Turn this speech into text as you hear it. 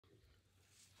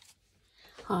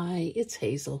Hi, it's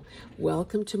Hazel.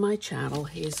 Welcome to my channel,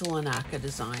 Hazel Anaka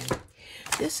Design.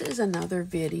 This is another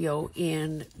video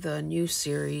in the new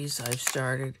series I've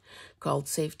started called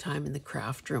Save Time in the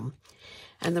Craft Room.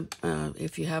 And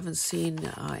if you haven't seen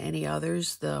any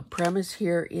others, the premise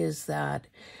here is that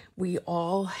we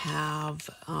all have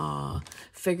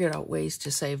figured out ways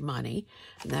to save money,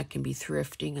 and that can be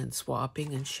thrifting and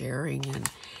swapping and sharing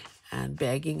and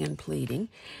begging and pleading.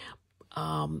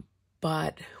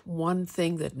 But one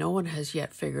thing that no one has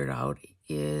yet figured out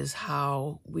is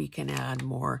how we can add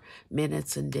more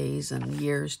minutes and days and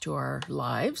years to our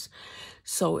lives.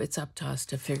 So it's up to us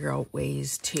to figure out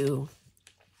ways to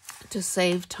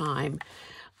save time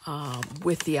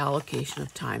with the allocation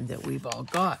of time that we've all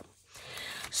got.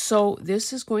 So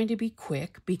this is going to be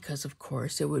quick because, of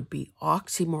course, it would be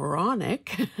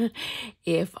oxymoronic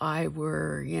if I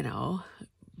were,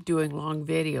 doing long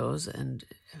videos and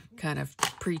kind of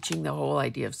preaching the whole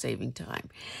idea of saving time.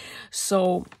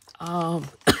 So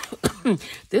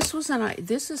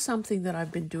this is something that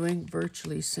I've been doing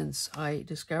virtually since I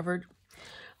discovered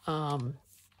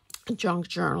junk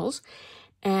journals.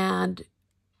 And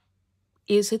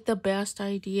is it the best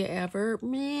idea ever?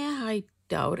 Meh, I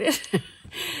doubt it.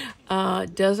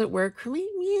 Does it work for me?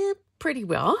 Yeah, pretty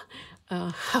well.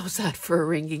 How's that for a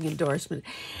ringing endorsement?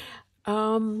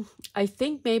 I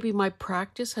think maybe my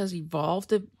practice has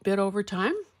evolved a bit over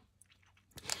time.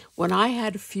 When I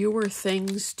had fewer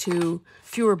books to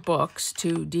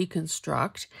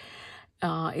deconstruct,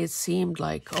 it seemed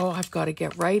like, oh, I've got to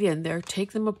get right in there,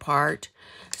 take them apart,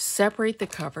 separate the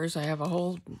covers. I have a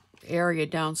whole area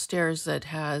downstairs that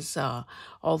has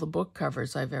all the book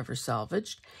covers I've ever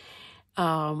salvaged.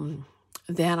 Then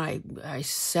I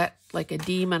set like a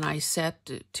demon, I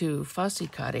set to fussy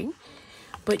cutting.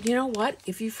 But you know what?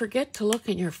 If you forget to look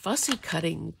in your fussy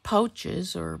cutting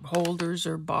pouches or holders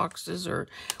or boxes or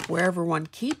wherever one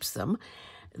keeps them,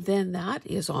 then that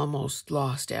is almost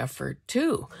lost effort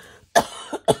too.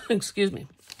 Excuse me.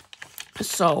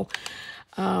 So,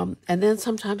 and then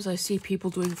sometimes I see people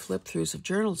doing flip throughs of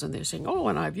journals and they're saying, oh,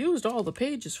 and I've used all the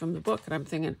pages from the book. And I'm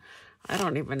thinking, I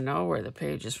don't even know where the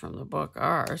pages from the book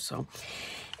are. So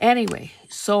anyway,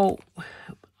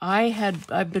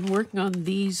 I've been working on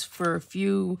these for a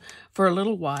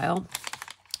little while,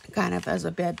 kind of as a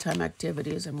bedtime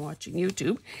activity as I'm watching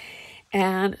YouTube.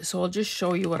 And so I'll just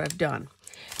show you what I've done.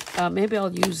 Maybe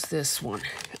I'll use this one.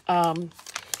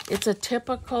 It's a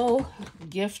typical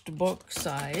gift book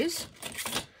size,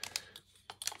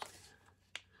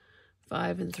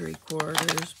 5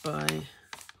 3/4 by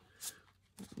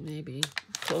maybe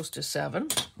close to 7.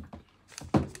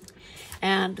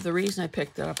 And the reason I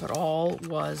picked it up at all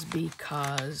was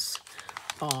because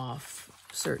of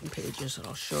certain pages that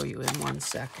I'll show you in 1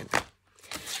 second.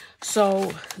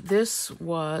 So this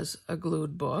was a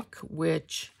glued book,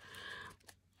 which,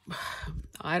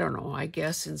 I don't know, I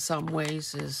guess in some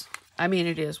ways it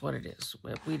is what it is.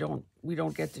 We don't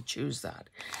get to choose that.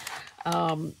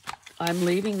 I'm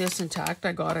leaving this intact.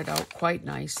 I got it out quite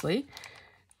nicely.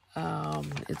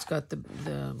 It's got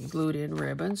the glued in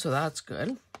ribbon, so that's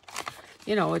good.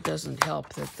 It doesn't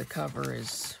help that the cover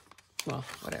is, well,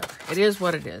 whatever. It is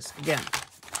what it is, again.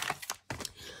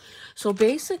 So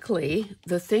basically,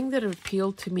 the thing that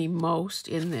appealed to me most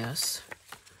in this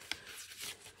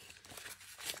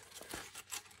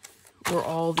were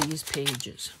all these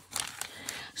pages.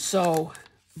 So,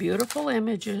 beautiful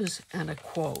images and a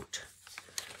quote.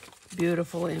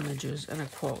 Beautiful images and a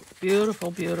quote. Beautiful,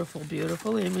 beautiful,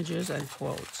 beautiful images and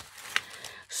quotes.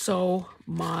 So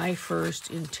my first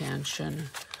intention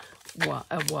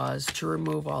was to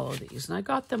remove all of these. And I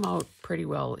got them out pretty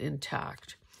well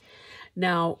intact.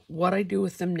 Now, what I do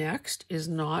with them next is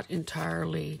not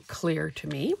entirely clear to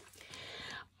me.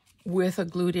 With a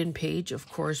glued-in page, of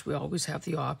course, we always have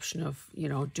the option of,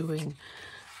 doing,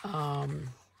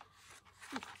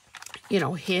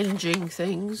 hinging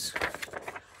things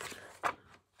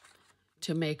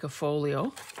to make a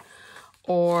folio.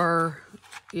 Or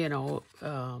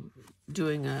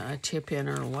doing a tip in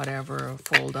or whatever, a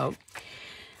fold out.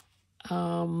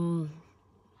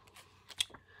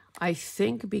 I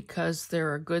think because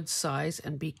they're a good size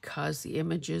and because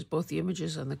both the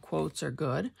images and the quotes are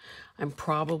good, I'm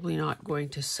probably not going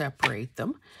to separate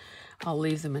them. I'll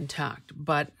leave them intact.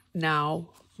 But now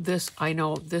I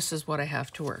know this is what I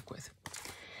have to work with.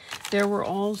 There were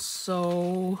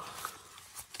also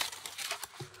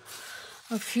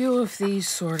a few of these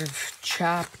sort of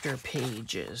chapter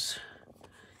pages.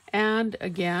 And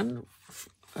again,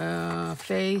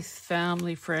 faith,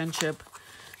 family, friendship,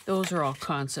 those are all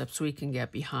concepts we can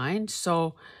get behind.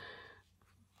 So,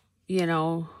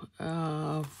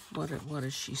 what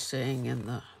is she saying in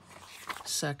the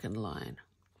second line.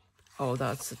 Oh,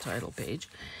 that's the title page.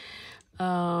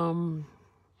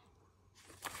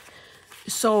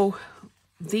 So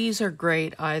these are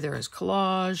great either as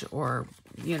collage or,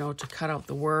 you know, to cut out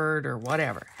the word or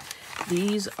whatever.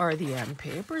 These are the end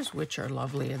papers, which are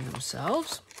lovely in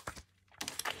themselves.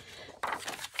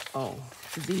 Oh,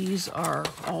 these are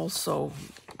also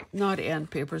not end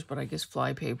papers, but I guess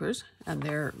fly papers. And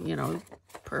they're, you know,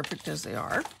 perfect as they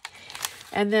are.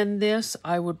 And then this,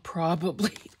 I would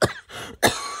probably,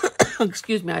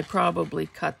 excuse me, I'd probably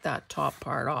cut that top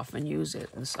part off and use it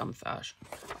in some fashion.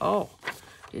 Oh,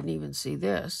 didn't even see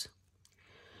this.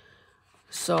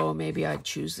 So maybe I'd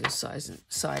choose this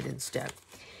side instead.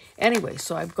 Anyway,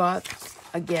 so I've got,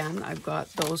 again, I've got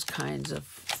those kinds of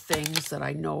things that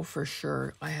I know for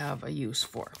sure I have a use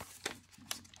for.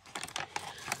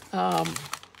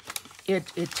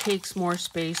 It takes more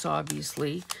space,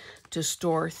 obviously, to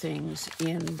store things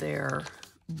in their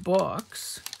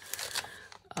books,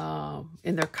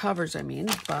 in their covers, I mean,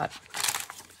 but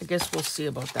I guess we'll see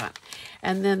about that.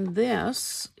 And then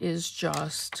this is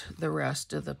just the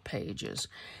rest of the pages.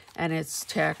 And it's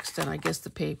text, and I guess the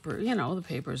paper, you know, the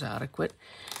paper is adequate.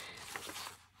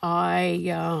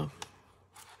 I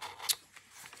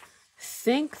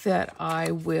think that I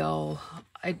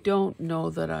don't know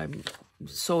that I'm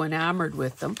so enamored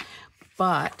with them,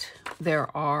 but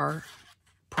there are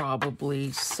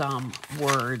probably some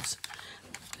words,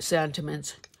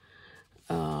 sentiments,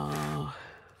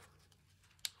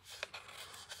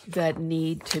 that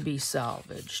need to be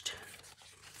salvaged.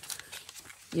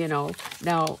 You know,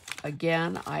 now,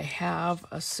 again, I have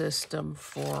a system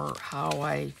for how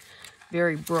I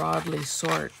very broadly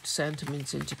sort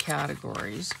sentiments into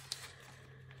categories.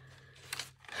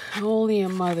 Only a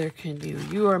mother can do.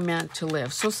 You are meant to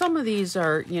live. So some of these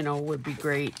are, you know, would be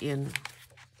great in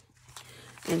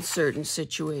certain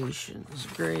situations.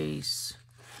 Grace,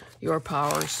 your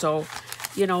power. So,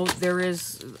 you know, there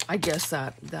is, I guess,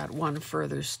 that one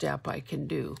further step I can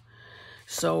do.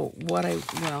 So well,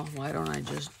 why don't I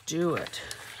just do it?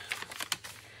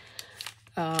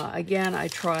 Again, I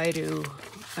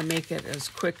make it as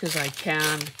quick as I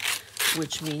can,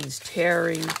 which means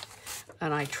tearing,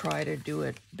 and I try to do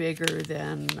it bigger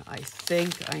than I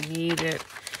think I need it,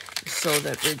 so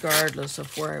that regardless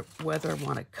of whether I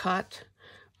want to cut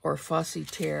or fussy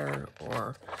tear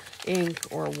or ink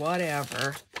or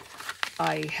whatever,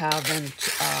 I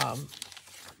haven't,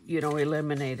 you know,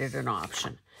 eliminated an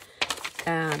option.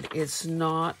 And it's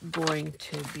not going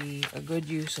to be a good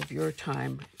use of your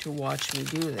time to watch me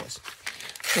do this.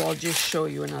 So I'll just show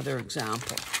you another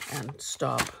example and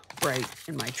stop right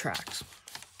in my tracks.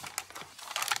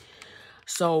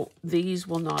 So these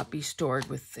will not be stored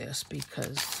with this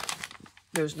because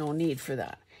there's no need for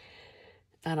that.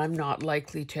 And I'm not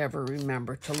likely to ever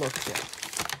remember to look there.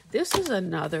 This is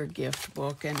another gift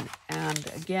book, and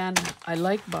again, I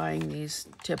like buying these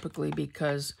typically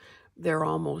because they're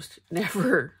almost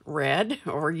never read,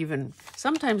 or even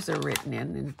sometimes they're written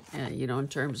in you know, in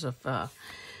terms of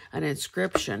an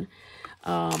inscription,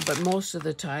 but most of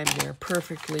the time they're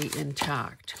perfectly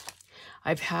intact.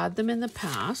 I've had them in the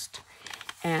past,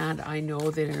 and I know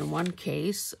that in one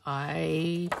case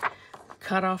I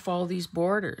cut off all these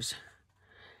borders.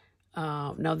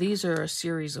 Now these are a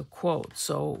series of quotes,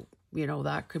 so you know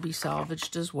that could be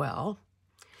salvaged as well.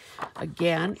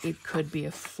 Again, it could be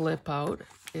a flip out.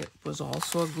 It was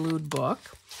also a glued book.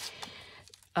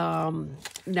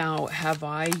 Now, have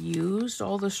I used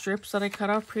all the strips that I cut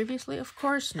off previously? Of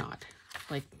course not.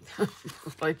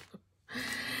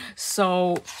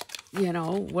 So, you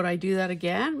know, would I do that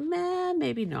again?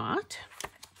 Maybe not.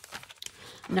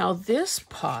 Now, this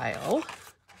pile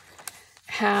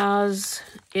has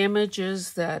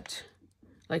images that,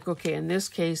 like, okay, in this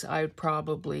case, I would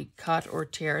probably cut or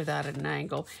tear that at an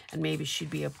angle, and maybe she'd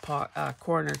be a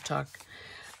corner tuck,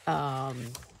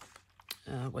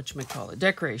 whatchamacallit,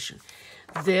 decoration.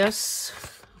 This,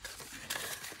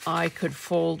 I could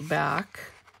fold back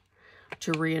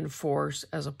to reinforce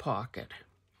as a pocket.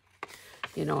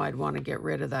 You know, I'd want to get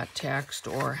rid of that text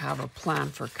or have a plan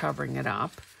for covering it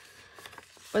up,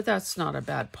 but that's not a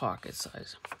bad pocket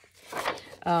size.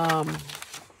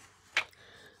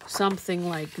 Something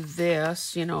like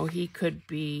this, you know, he could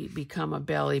become a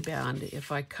belly band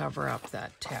if I cover up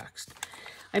that text.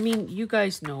 I mean, you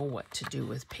guys know what to do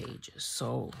with pages,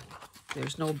 so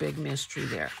there's no big mystery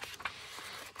there.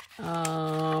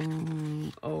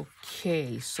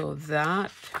 Okay, so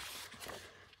that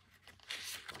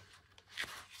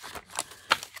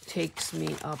takes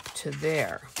me up to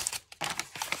there.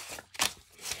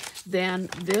 Then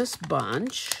this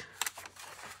bunch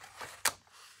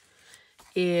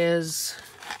is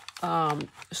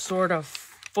sort of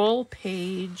full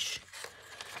page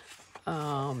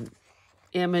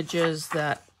images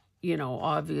that, you know,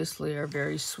 obviously are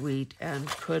very sweet and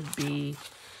could be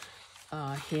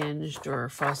hinged or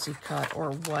fussy cut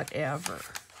or whatever.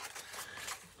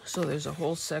 So there's a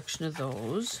whole section of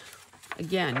those.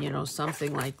 Again, you know,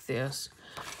 something like this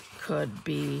could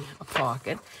be a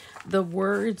pocket. The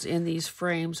words in these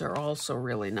frames are also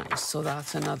really nice, so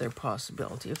that's another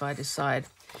possibility. If I decide,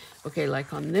 okay,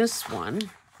 like on this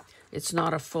one, it's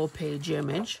not a full page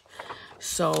image,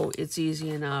 so it's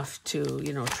easy enough to,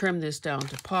 you know, trim this down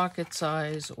to pocket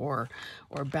size or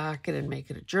back it and make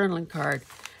it a journaling card,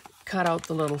 cut out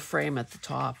the little frame at the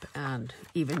top and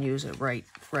even use it right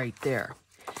there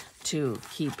to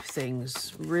keep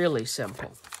things really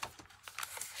simple.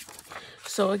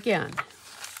 So again,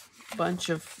 bunch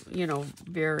of, you know,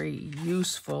 very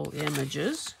useful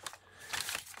images.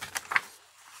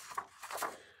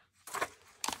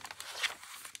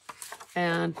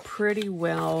 And pretty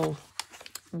well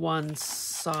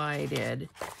one-sided,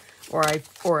 or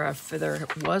if there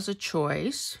was a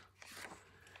choice,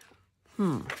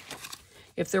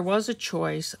 if there was a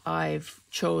choice, I've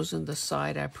chosen the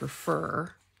side I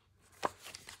prefer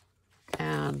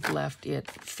and left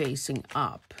it facing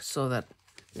up so that,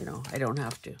 you know, I don't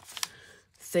have to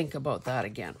think about that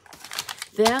again.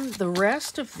 Then the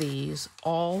rest of these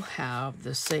all have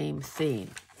the same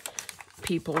theme.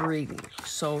 People reading.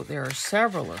 So there are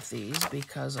several of these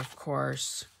because, of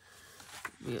course,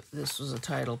 this was a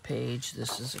title page.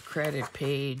 This is a credit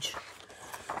page.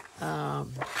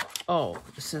 Oh,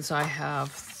 since I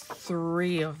have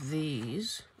 3 of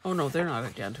these. Oh, no, they're not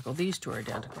identical. These 2 are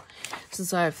identical.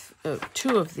 Since I have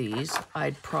 2 of these,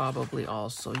 I'd probably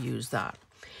also use that.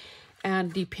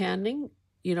 And depending,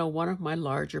 you know, one of my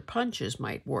larger punches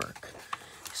might work.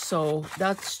 So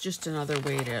that's just another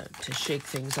way to shake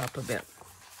things up a bit.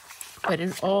 But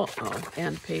in all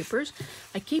end papers,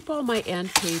 I keep all my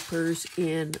end papers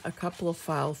in a couple of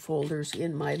file folders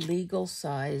in my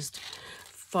legal-sized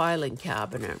filing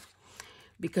cabinet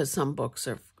because some books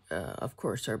are, of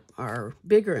course, are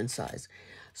bigger in size.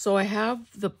 So I have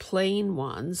the plain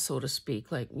ones, so to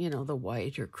speak, like, you know, the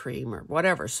white or cream or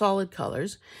whatever, solid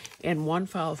colors in one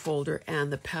file folder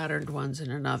and the patterned ones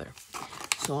in another.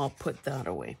 So I'll put that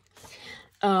away.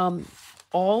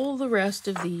 All the rest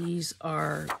of these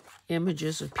are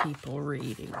images of people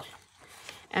reading.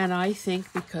 And I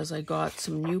think because I got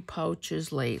some new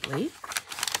pouches lately,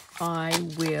 I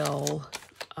will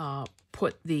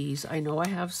put these. I know I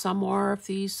have some more of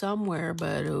these somewhere,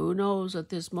 but who knows at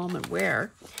this moment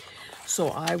where. So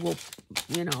I will,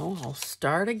 you know, I'll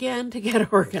start again to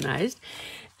get organized,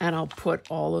 and I'll put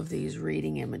all of these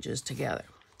reading images together.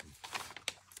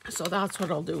 So that's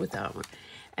what I'll do with that one.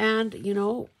 And, you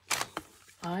know,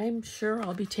 I'm sure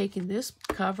I'll be taking this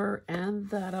cover and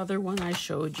that other one I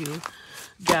showed you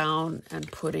down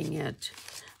and putting it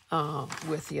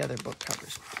with the other book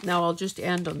covers. Now I'll just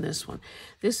end on this one.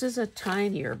 This is a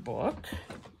tinier book.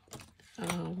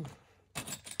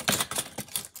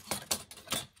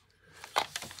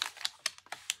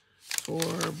 4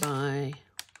 by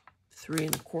 3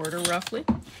 1/4 roughly.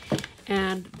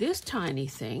 And this tiny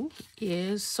thing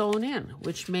is sewn in,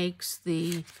 which makes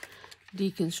the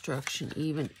deconstruction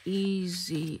even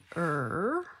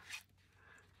easier.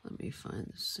 Let me find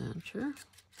the center.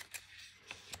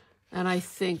 And I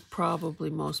think probably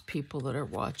most people that are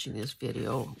watching this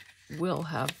video will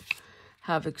have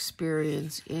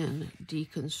experience in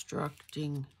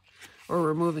deconstructing or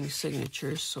removing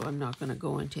signatures, so I'm not going to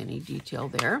go into any detail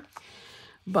there.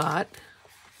 But,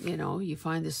 you know, you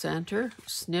find the center,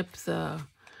 snip the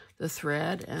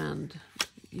thread, and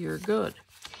you're good.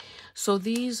 So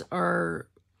these are,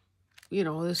 you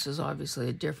know, this is obviously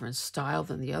a different style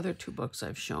than the other 2 books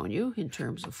I've shown you in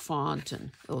terms of font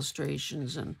and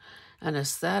illustrations and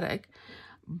aesthetic,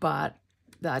 but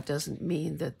that doesn't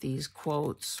mean that these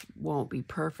quotes won't be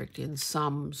perfect in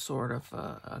some sort of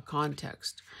a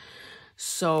context.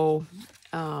 So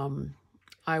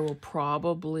I will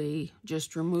probably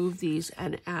just remove these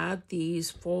and add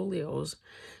these folios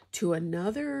to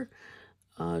another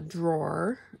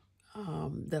drawer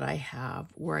that I have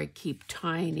where I keep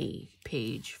tiny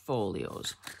page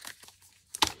folios.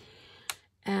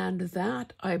 And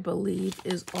that, I believe,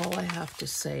 is all I have to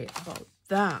say about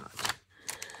that.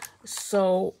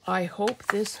 So I hope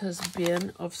this has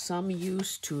been of some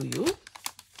use to you.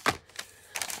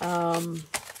 Let's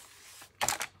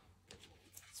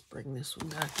bring this one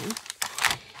back in.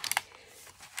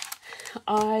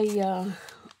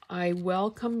 I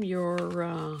welcome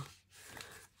your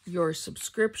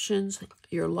subscriptions,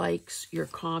 your likes, your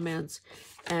comments,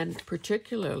 And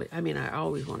particularly, I mean, I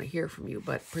always want to hear from you,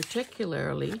 but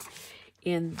particularly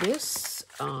in this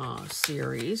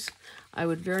series, I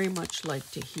would very much like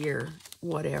to hear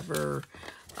whatever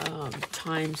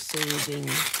time-saving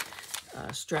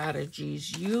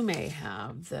strategies you may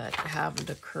have that haven't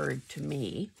occurred to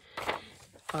me,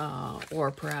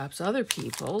 or perhaps other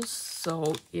people's.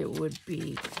 So it would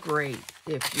be great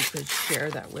if you could share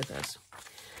that with us.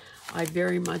 I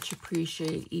very much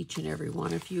appreciate each and every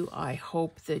one of you. I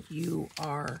hope that you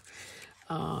are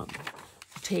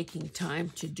taking time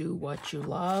to do what you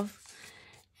love.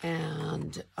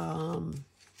 And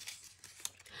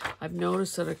I've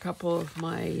noticed that a couple of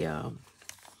my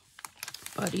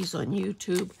buddies on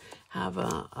YouTube have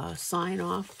a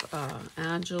sign-off.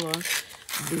 Angela,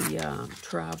 the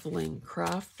traveling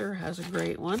crafter, has a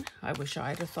great one. I wish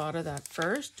I'd have thought of that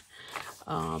first.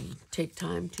 Take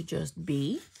time to just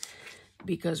be,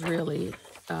 because really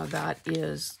that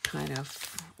is kind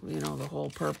of, you know, the whole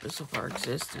purpose of our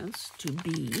existence, to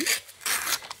be.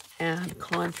 And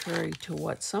contrary to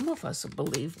what some of us have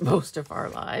believed most of our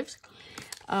lives,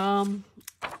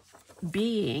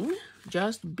 being,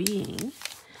 just being,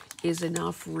 is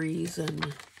enough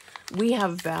reason. We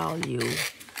have value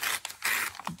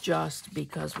just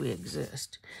because we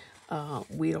exist.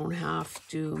 We don't have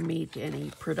to meet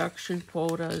any production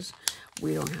quotas.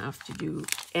 We don't have to do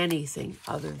anything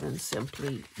other than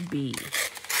simply be.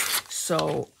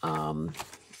 So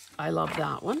I love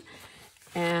that one.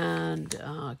 And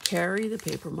Carrie, the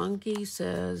paper monkey,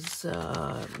 says,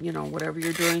 you know, whatever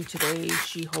you're doing today,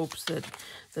 she hopes that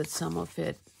some of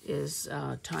it is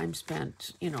time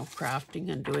spent, you know, crafting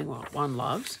and doing what one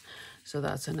loves. So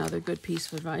that's another good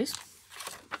piece of advice.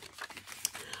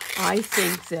 I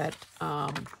think that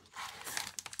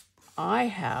I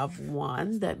have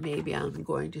one that maybe I'm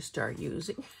going to start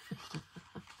using.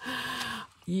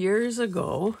 Years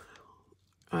ago,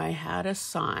 I had a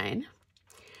sign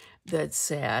that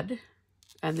said,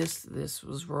 and this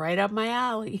was right up my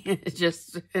alley, it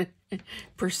just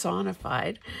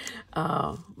personified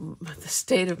the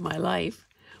state of my life.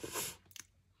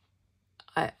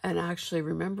 And actually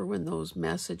remember when those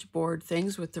message board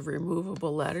things with the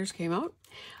removable letters came out?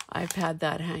 I've had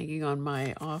that hanging on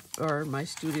my my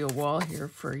studio wall here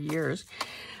for years.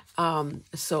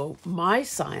 So my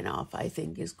sign off, I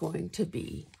think, is going to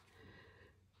be,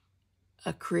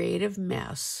 a creative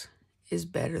mess is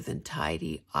better than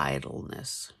tidy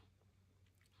idleness.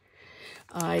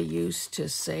 I used to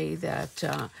say that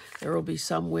there will be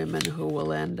some women who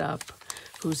will end up,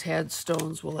 whose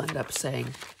headstones will end up saying,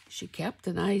 she kept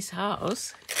a nice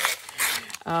house.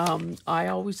 I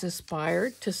always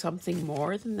aspired to something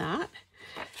more than that.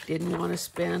 Didn't want to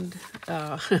spend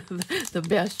the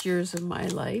best years of my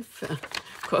life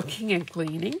cooking and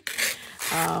cleaning,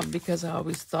 because I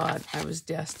always thought I was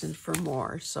destined for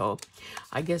more. So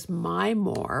I guess my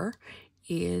more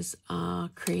is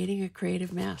creating a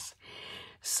creative mess.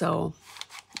 So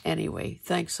anyway,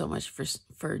 thanks so much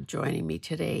for joining me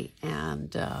today,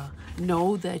 and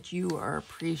know that you are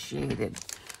appreciated.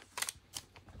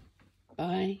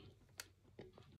 Bye.